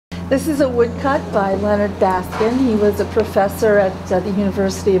This is a woodcut by Leonard Baskin. He was a professor at the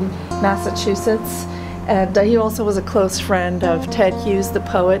University of Massachusetts, and he also was a close friend of Ted Hughes, the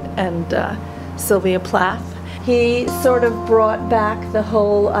poet, and Sylvia Plath. He sort of brought back the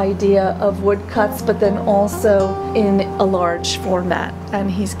whole idea of woodcuts, but then also in a large format, and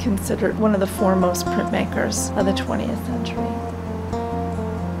he's considered one of the foremost printmakers of the 20th century.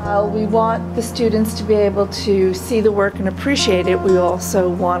 We want the students to be able to see the work and appreciate it. We also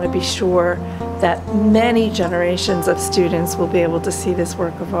want to be sure that many generations of students will be able to see this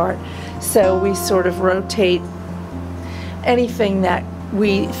work of art. So we sort of rotate anything that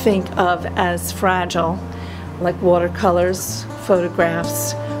we think of as fragile, like watercolors,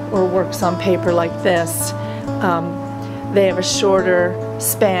 photographs, or works on paper like this. They have a shorter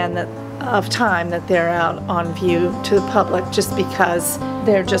span of time that they're out on view to the public, just because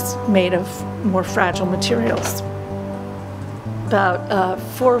they're just made of more fragile materials. About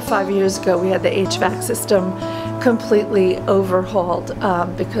 4 or 5 years ago, we had the HVAC system completely overhauled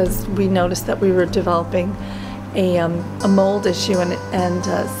because we noticed that we were developing a mold issue, and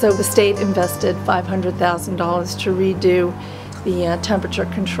so the state invested $500,000 to redo the temperature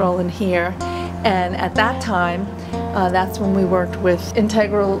control in here. And at that time, that's when we worked with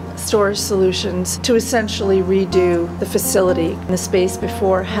Integral Storage Solutions to essentially redo the facility. The space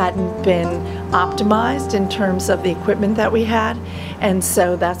before hadn't been optimized in terms of the equipment that we had, and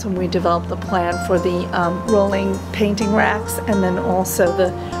so that's when we developed the plan for the rolling painting racks, and then also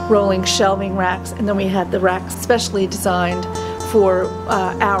the rolling shelving racks, and then we had the racks specially designed for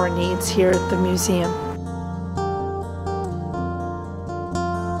our needs here at the museum.